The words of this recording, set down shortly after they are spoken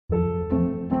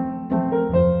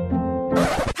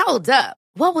Hold up.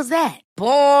 What was that?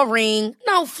 Boring.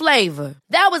 No flavor.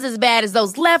 That was as bad as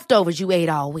those leftovers you ate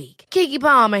all week. Keke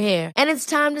Palmer here, and it's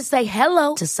time to say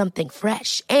hello to something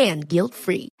fresh and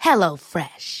guilt-free. Hello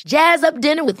Fresh. Jazz up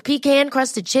dinner with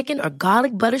pecan-crusted chicken or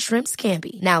garlic butter shrimp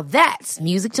scampi. Now that's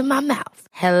music to my mouth.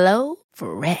 Hello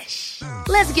Fresh.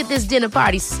 Let's get this dinner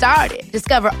party started.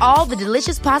 Discover all the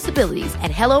delicious possibilities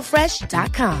at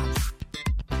hellofresh.com.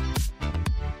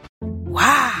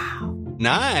 Wow.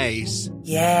 Nice.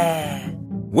 Yeah.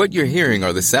 What you're hearing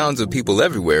are the sounds of people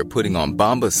everywhere putting on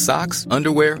Bombas socks,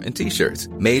 underwear, and T-shirts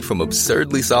made from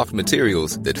absurdly soft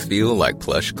materials that feel like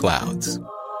plush clouds.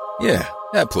 Yeah,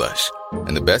 that plush.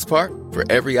 And the best part?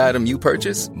 For every item you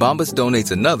purchase, Bombas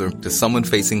donates another to someone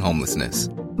facing homelessness.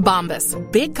 Bombas.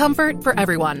 Big comfort for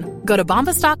everyone. Go to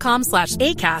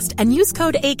bombas.com/ACAST and use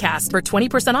code ACAST for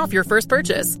 20% off your first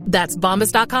purchase. That's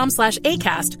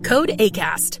bombas.com/ACAST. Code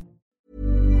ACAST.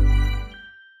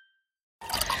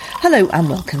 Hello and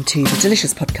welcome to the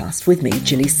Delicious Podcast with me,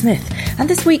 Gilly Smith. And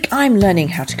this week I'm learning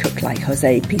how to cook like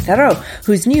Jose Pizarro,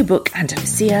 whose new book,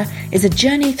 Andalusia, is a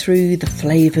journey through the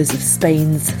flavours of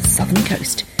Spain's southern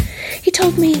coast. He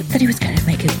told me that he was going to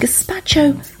make a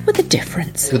gazpacho with a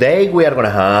difference. Today we are going to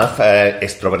have a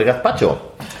strawberry gazpacho.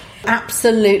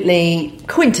 Absolutely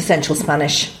quintessential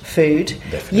Spanish food,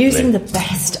 Definitely. Using the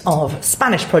best of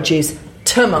Spanish produce,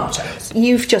 tomatoes.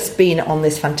 You've just been on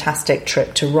this fantastic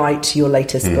trip to write your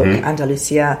latest book,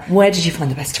 Andalusia. Where did you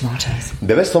find the best tomatoes?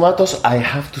 The best tomatoes, I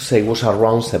have to say, was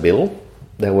around Seville.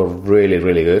 They were really,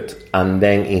 really good. And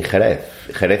then in Jerez.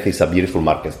 Jerez is a beautiful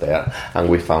market there. And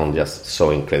we found just so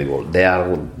incredible. They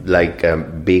are like a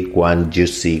big one,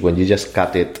 juicy, when you just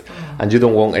cut it and you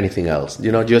don't want anything else.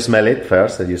 You know, you smell it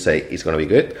first and you say it's going to be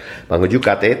good. But when you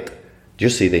cut it, you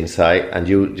see the inside and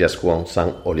you just want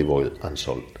some olive oil and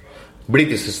salt.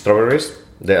 British strawberries,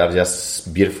 they are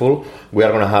just beautiful. We are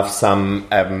going to have some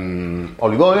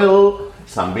olive oil,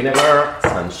 some vinegar,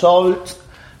 some salt,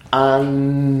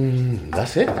 and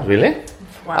that's it, really.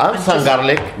 Wow. And some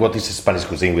garlic. What is Spanish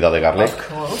cuisine without the garlic? Of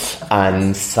course.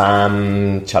 And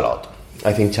some shallot.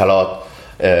 I think shallot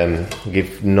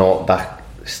give not that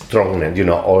strongness. You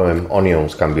know,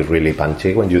 onions can be really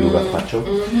punchy when you do gazpacho.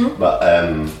 But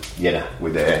yeah,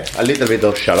 with a little bit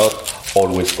of shallot,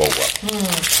 always go well.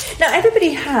 Now,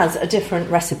 everybody has a different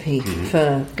recipe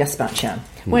for gazpacho.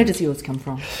 Where does yours come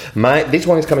from? This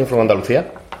one is coming from Andalusia.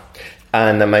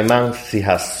 And my mom, she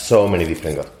has so many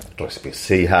different recipes.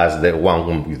 She has the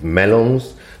one with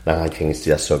melons, that I think is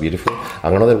just so beautiful.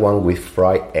 And another one with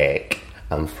fried egg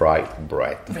and fried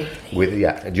bread. Really?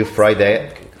 You fry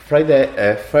the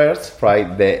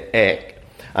egg,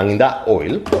 and in that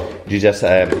oil, you just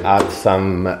add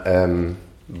some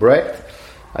bread.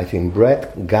 I think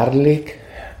bread, garlic,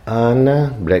 and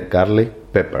garlic,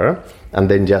 pepper, and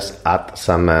then just add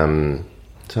some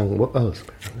what else?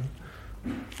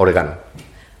 Oregano.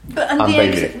 But and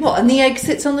the egg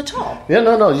sits on the top? Yeah,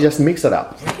 no, you just mix it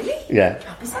up. Really? Yeah.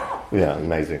 How bizarre. Yeah,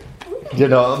 amazing. You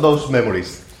know, those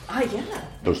memories. Yeah.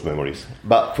 Those memories.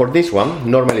 But for this one,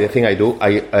 normally the thing I do,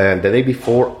 the day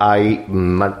before, I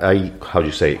how do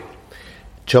you say,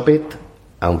 chop it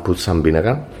and put some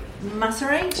vinegar.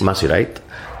 Macerate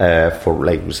for,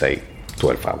 like we say,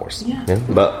 12 hours. Yeah.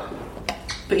 But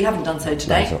you haven't done so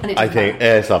today. So, and I think,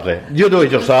 exactly. You do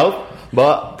it yourself,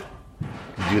 but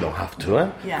you don't have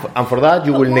to. Yeah. And for that,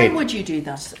 you will need... Why would you do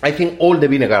that? I think all the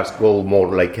vinegars go more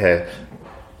like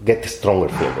get stronger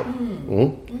flavor.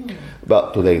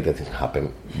 But today that didn't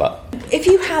happen. But if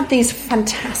you had these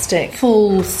fantastic,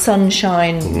 full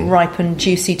sunshine, ripened,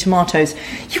 juicy tomatoes,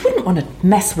 you wouldn't want to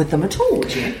mess with them at all,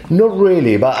 would you? Not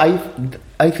really, but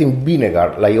I think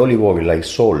vinegar, like olive oil, like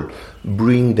salt,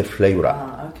 bring the flavor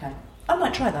up. Okay. I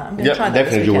might try that. I'm going to try that.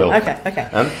 Definitely you will. Okay.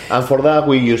 And for that,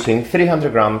 we're using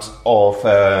 300 grams of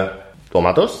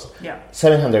tomatoes,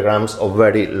 700 grams of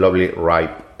very lovely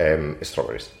ripe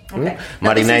strawberries. Okay.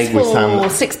 Marinate with some...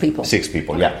 6 people. 6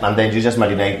 people, yeah. And then you just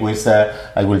marinate with,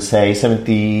 I will say,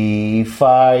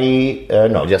 75...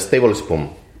 just tablespoon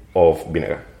of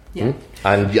vinegar. Yeah.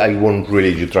 And I won't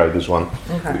really you try this one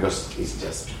because it's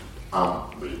just...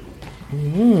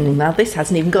 Now this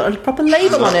hasn't even got a proper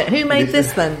label on it. Who made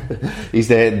this then? It's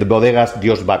the Bodegas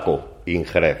Dios Baco in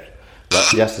Jerez.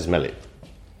 But just smell it.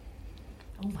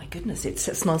 Oh my goodness, it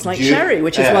smells like sherry,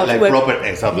 which is like proper,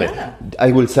 exactly. Yeah.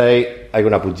 I will say I'm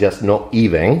gonna put just not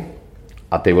even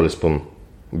a tablespoon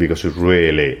because it's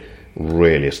really,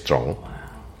 really strong.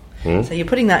 Wow. So you're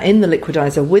putting that in the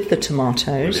liquidizer with the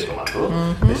tomatoes.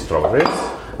 The strawberries.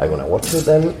 I'm gonna watch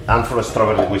them. And for the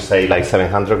strawberries, we say like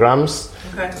 700 grams.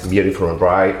 Okay. Beautiful and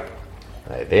ripe.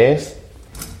 Like this.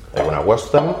 I'm gonna wash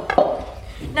them.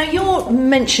 Now you're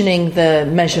mentioning the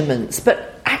measurements,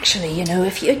 but actually,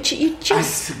 if you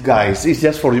just... Guys, it's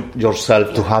just for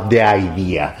yourself to have the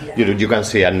idea. Yeah. You can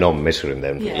see I'm not measuring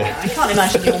them. Yeah, I can't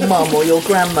imagine your mum or your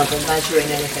grandmother measuring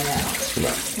anything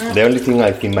else. No. The only thing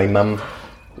I think my mum,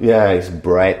 is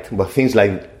bread,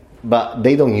 but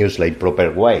they don't use like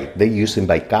proper weight. They use it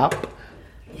by cup.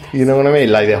 Yes. You know what I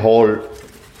mean? Like the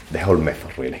whole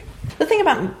method, really. The thing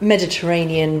about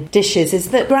Mediterranean dishes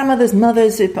is that grandmothers,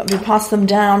 mothers who pass them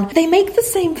down, they make the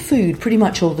same food pretty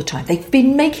much all the time. They've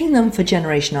been making them for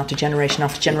generation after generation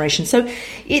after generation. So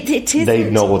it is... They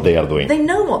know what they are doing. They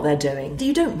know what they're doing.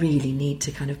 You don't really need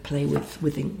to kind of play with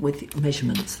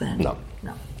measurements then. No.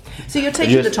 So you're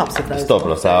taking the tops of those. Top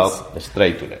those out,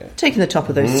 straight to there. Taking the top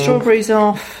of those strawberries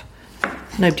off.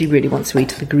 Nobody really wants to eat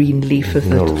the green leaf of it.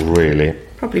 Not really.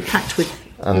 Probably packed with...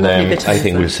 And then I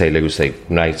think we'll say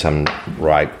nice and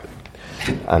ripe.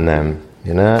 And then,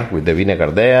 with the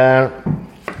vinegar there.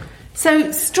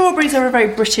 So strawberries are a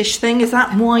very British thing. Is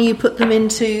that why you put them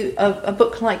into a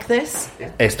book like this?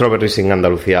 Strawberries in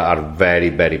Andalusia are very,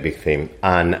 very big thing.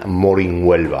 And more in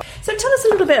Huelva. So tell us a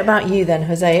little bit about you then,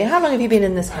 Jose. How long have you been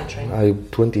in this country?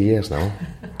 20 years now.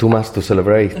 Too much to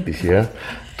celebrate this year.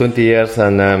 20 years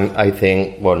and I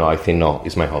think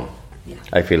it's my home. Yeah.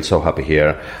 I feel so happy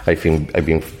here. I think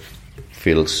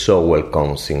feel so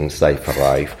welcome since I've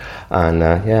arrived. And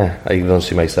I don't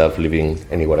see myself living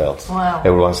anywhere else. Wow.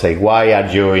 Everyone say, why are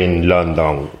you in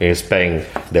London, in Spain?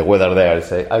 The weather there. I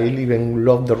say, I live and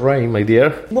love the rain, my dear.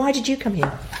 Why did you come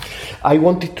here? I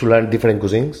wanted to learn different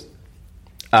cuisines.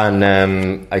 And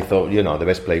I thought, the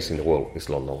best place in the world is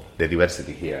London. The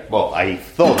diversity here. Well, I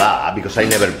thought that because I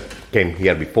never came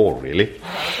here before, really.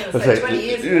 I was 20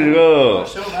 years ago. I'm not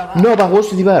sure about that. No, but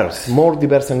was diverse. More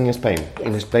diverse than in Spain. Yes.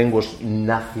 In Spain was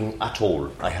nothing at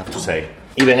all, I have to say.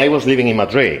 Even I was living in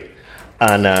Madrid,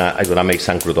 and I'm going to make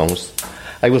some croutons.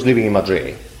 I was living in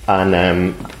Madrid, and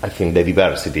I think the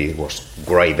diversity was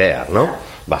great there, no? Yeah.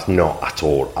 But not at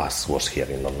all as was here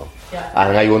in London. Yeah.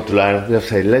 And I want to learn,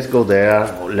 let's go there,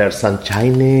 learn some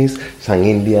Chinese, some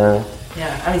Indian.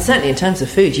 Yeah, I mean, certainly in terms of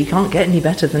food, you can't get any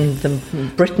better than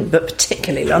Britain, but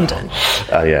particularly London.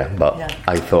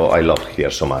 I thought I loved here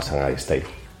so much and I stayed.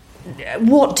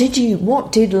 What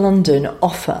did London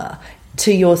offer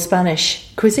to your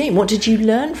Spanish cuisine? What did you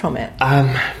learn from it?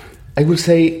 I would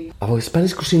say our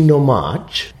Spanish cuisine, not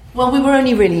much. Well, we were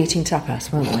only really eating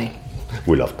tapas, weren't we?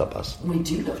 We love tapas. We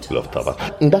do love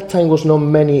tapas. In that time was not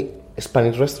many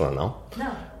Spanish restaurants now.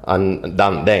 No. And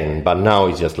then, but now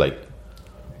it's just like...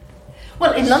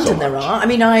 Well, in London there are. I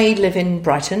mean, I live in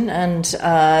Brighton, and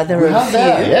there are a few.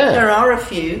 There are a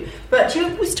few, but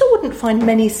we still wouldn't find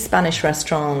many Spanish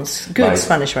restaurants,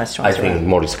 Spanish restaurants. I think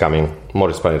more is coming.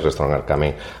 More Spanish restaurants are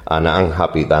coming, and I'm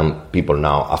happy that people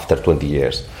now, after 20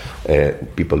 years,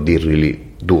 people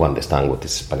do understand what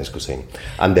is Spanish cuisine.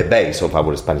 And the base of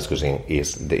our Spanish cuisine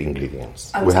is the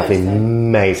ingredients. We have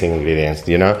amazing ingredients,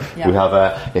 Yeah. We have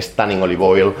a stunning olive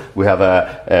oil. We have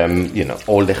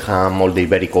all the ham, all the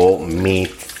Iberico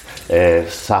meat,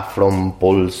 saffron,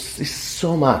 pulse. It's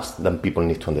so much that people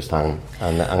need to understand,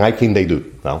 and I think they do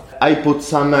now. I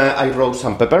roast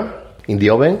some pepper in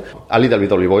the oven, a little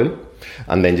bit olive oil,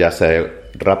 and then just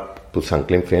put some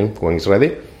cling film when it's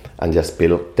ready, and just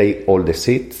take all the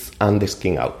seeds and the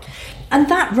skin out. And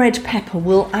that red pepper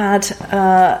will add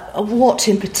what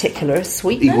in particular?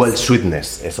 Sweetness? Well,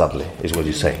 sweetness, exactly, is what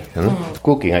you say.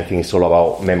 Cooking, I think, is all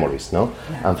about memories, no?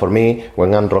 Yeah. And for me,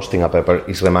 when I'm roasting a pepper,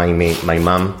 it reminds me my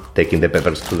mom taking the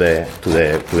peppers to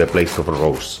the place of a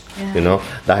roast. Yeah.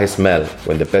 That smell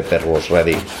when the pepper was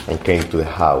ready and came to the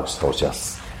house was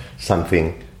just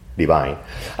something divine.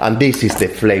 And this is the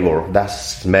flavor, that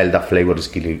smell, that flavor is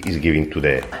giving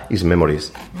to is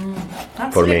memories.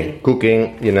 For me,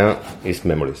 cooking, is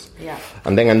memories. Yeah.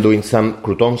 And then I'm doing some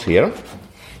croutons here.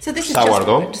 So this is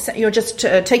sourdough. You're just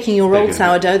taking your rolled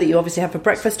sourdough that you obviously have for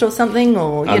breakfast or something,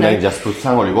 or and then just put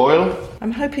some olive oil.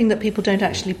 I'm hoping that people don't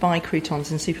actually buy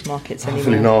croutons in supermarkets anymore.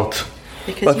 Hopefully not.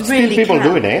 Because but you really people can.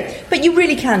 Doing it. But you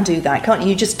really can do that, can't you?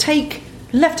 You just take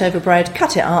leftover bread,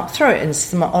 cut it up, throw it in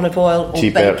some olive oil, or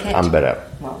cheaper bake it. And better.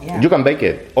 Well, yeah. You can bake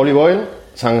it. Olive oil,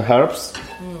 some herbs,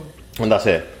 and that's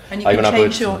it. And you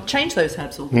can change those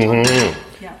herbs all the time.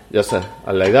 Mm-hmm. Yeah. Just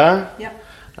like that. Yeah.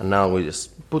 And now we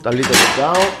just put a little bit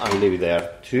down and leave it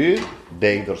there to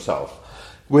bake yourself.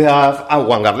 We have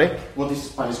one garlic. What is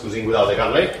Spanish cuisine without the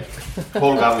garlic?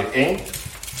 Whole garlic in.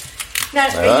 Now,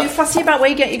 are you fussy about where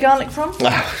you get your garlic from?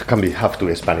 Have to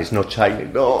be Spanish, not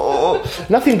Chinese. No,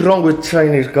 nothing wrong with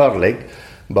Chinese garlic,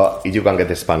 but if you can get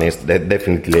the Spanish, that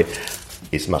definitely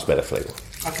is much better flavor.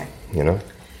 Okay. Here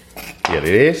it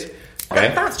is.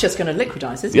 Okay. That's just going to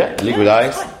liquidize, isn't it? Yeah,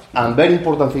 liquidize. And very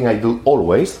important thing I do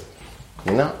always,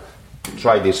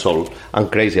 Try this salt. I'm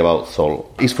crazy about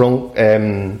salt. It's from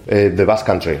the Basque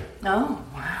Country. Oh,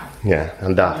 wow. Yeah,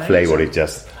 and that flavor is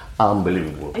just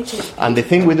unbelievable. And the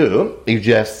thing we do is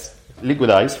just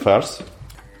liquidize first.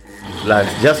 Like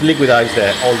just liquidize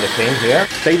all the thing here.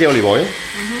 Take the olive oil.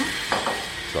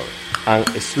 Sorry. And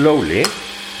slowly.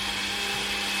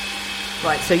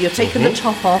 Right, so you're taking the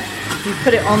top off, you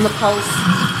put it on the pulse,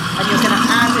 and you're going to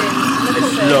add in a little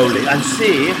bit. Slowly. And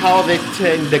see how they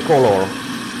change the color.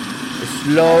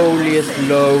 Slowly.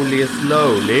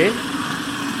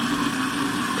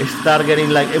 Start getting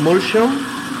like emulsion.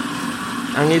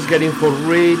 And it's getting for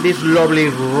this lovely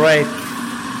red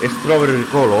strawberry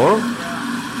color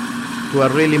to a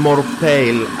really more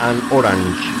pale and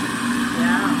orange.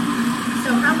 Yeah.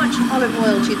 So how much olive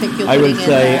oil do you think you're I putting in will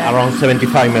say there? around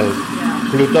 75 ml. Yeah.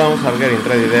 Croutons are getting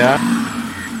ready there.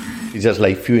 It's just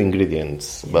like few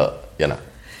ingredients, but you know.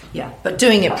 Yeah, but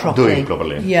doing it properly. Doing it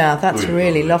properly. Yeah, that's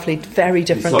really lovely. Very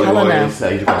different This colour olive now.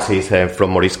 oil is, you can see it's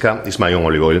from Morisca. It's my own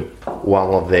olive oil.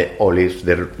 One of the olives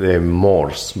the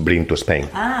Moors bring to Spain.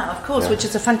 Ah, of course, which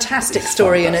is a fantastic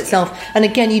story in itself. And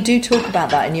again, you do talk about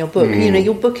that in your book. You know,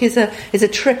 your book is a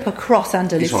trip across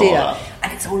Andalusia,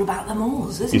 and it's all about the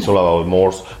Moors, isn't it? It's all about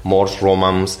Moors,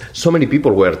 Romans. So many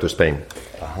people were to Spain.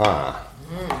 Aha.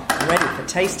 Ready for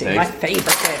tasting. Taste. My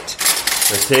favourite bit.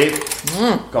 Let's see.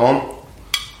 Come on.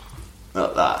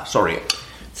 Sorry.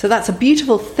 So that's a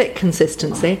beautiful, thick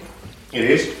consistency. It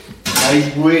is. And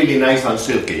it's really nice and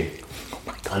silky.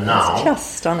 And now, It's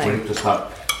just stunning. we need to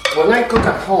start. When I cook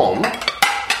at home,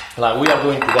 like we are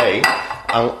doing today,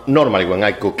 and normally when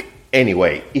I cook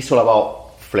anyway, it's all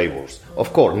about flavors.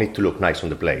 Of course, need to look nice on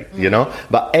the plate, you know?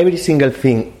 But every single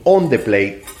thing on the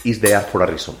plate is there for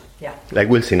a reason. Yeah. Like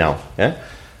we'll see now. Yeah?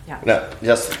 Yeah. No,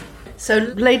 just, So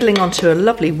ladling onto a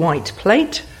lovely white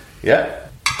plate. yeah.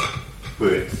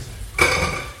 Put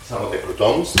some of the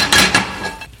croutons.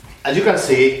 As you can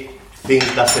see, things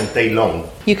doesn't take long.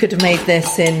 You could have made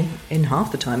this in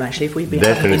half the time, actually, if we'd been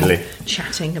Definitely.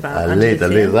 chatting about A little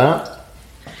Andalusia. bit that.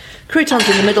 Croutons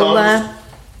in the middle there.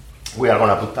 We are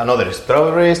gonna put another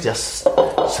strawberries, just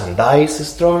some diced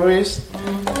strawberries,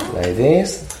 like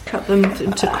this. Cut them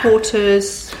into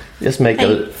quarters. Just make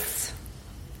Eighths.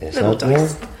 Little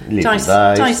dice. Little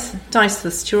Dice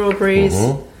the strawberries.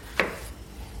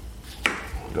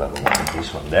 We are gonna put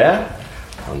this one there,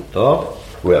 on top.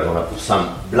 We are gonna put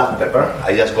some black pepper.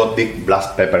 I just got big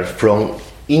black pepper from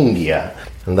India,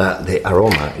 and that the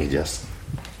aroma is just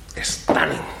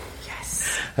stunning.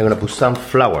 Yes. I'm gonna put some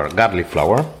flour, garlic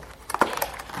flour.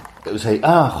 You say,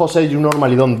 Jose, you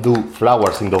normally don't do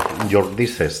flowers in your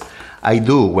dishes. I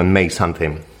do when make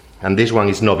something. And this one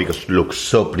is not because it looks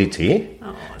so pretty.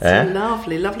 Oh, it's so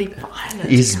lovely violet.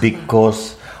 It's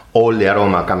because all the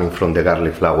aroma coming from the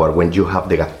garlic flour, when you have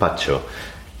the gazpacho,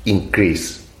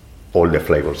 increase all the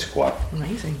flavors equal.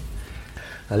 Amazing.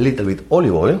 A little bit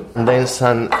olive oil, and then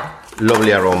some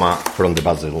lovely aroma from the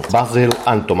basil. Basil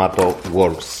and tomato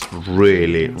works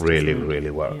really, really,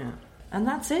 really well. Yeah. And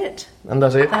that's it. And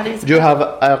that's it. That is You have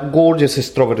a gorgeous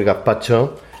strawberry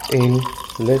gazpacho in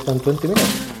less than 20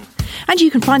 minutes. And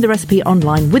you can find the recipe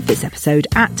online with this episode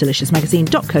at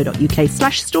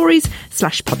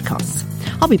deliciousmagazine.co.uk/stories/podcasts.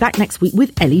 I'll be back next week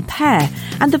with Ellie Pear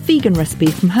and the vegan recipe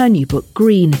from her new book,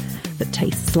 Green, that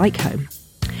tastes like home.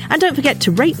 And don't forget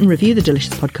to rate and review The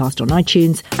Delicious Podcast on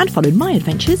iTunes and follow my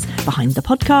adventures behind the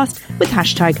podcast with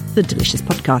hashtag The Delicious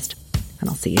Podcast. And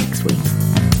I'll see you next week.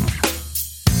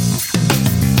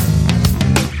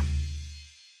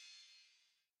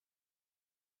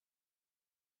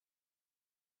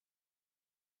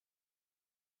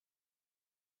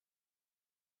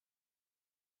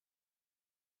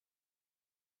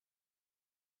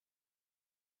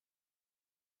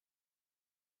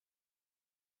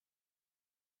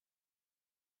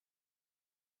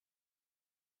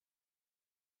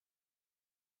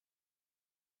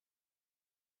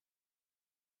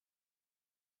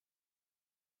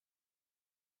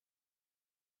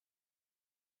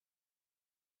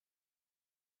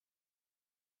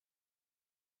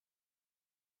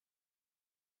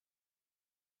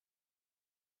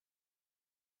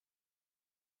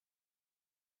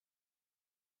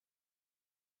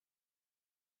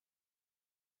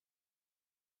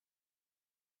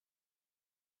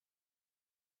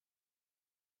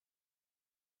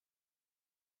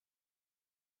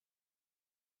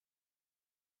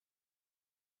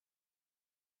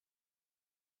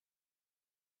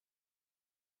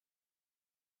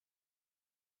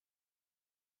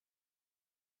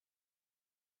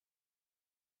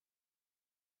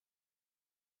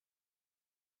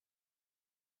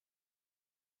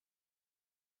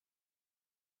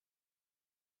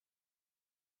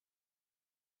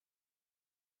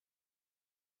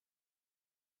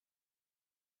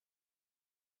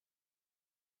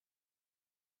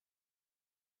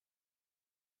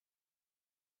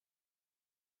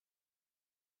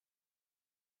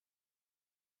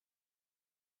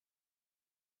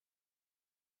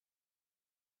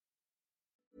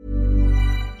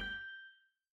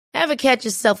 Ever catch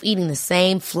yourself eating the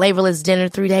same flavorless dinner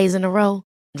 3 days in a row?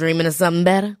 Dreaming of something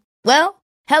better? Well,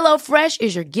 HelloFresh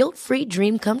is your guilt-free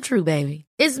dream come true, baby.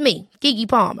 It's me, Keke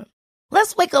Palmer.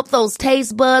 Let's wake up those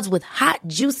taste buds with hot,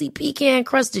 juicy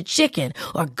pecan-crusted chicken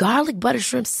or garlic butter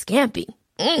shrimp scampi.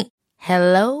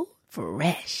 Hello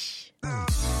Fresh.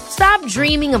 Stop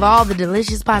dreaming of all the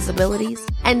delicious possibilities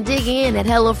and dig in at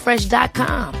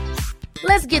HelloFresh.com.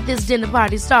 Let's get this dinner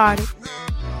party started.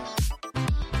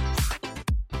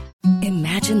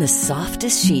 Imagine the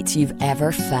softest sheets you've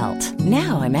ever felt.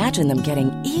 Now imagine them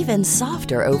getting even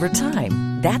softer over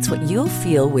time. That's what you'll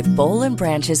feel with Boll &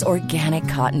 Branch's organic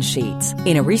cotton sheets.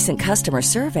 In a recent customer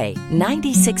survey,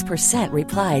 96%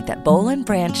 replied that Boll &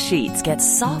 Branch sheets get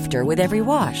softer with every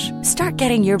wash. Start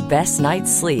getting your best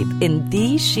night's sleep in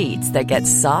these sheets that get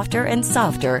softer and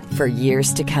softer for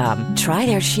years to come. Try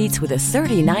their sheets with a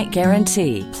 30-night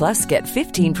guarantee. Plus, get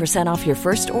 15% off your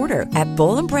first order at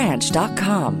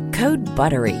bollandbranch.com. Code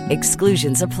BUTTERY.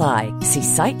 Exclusions apply. See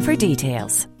site for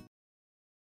details.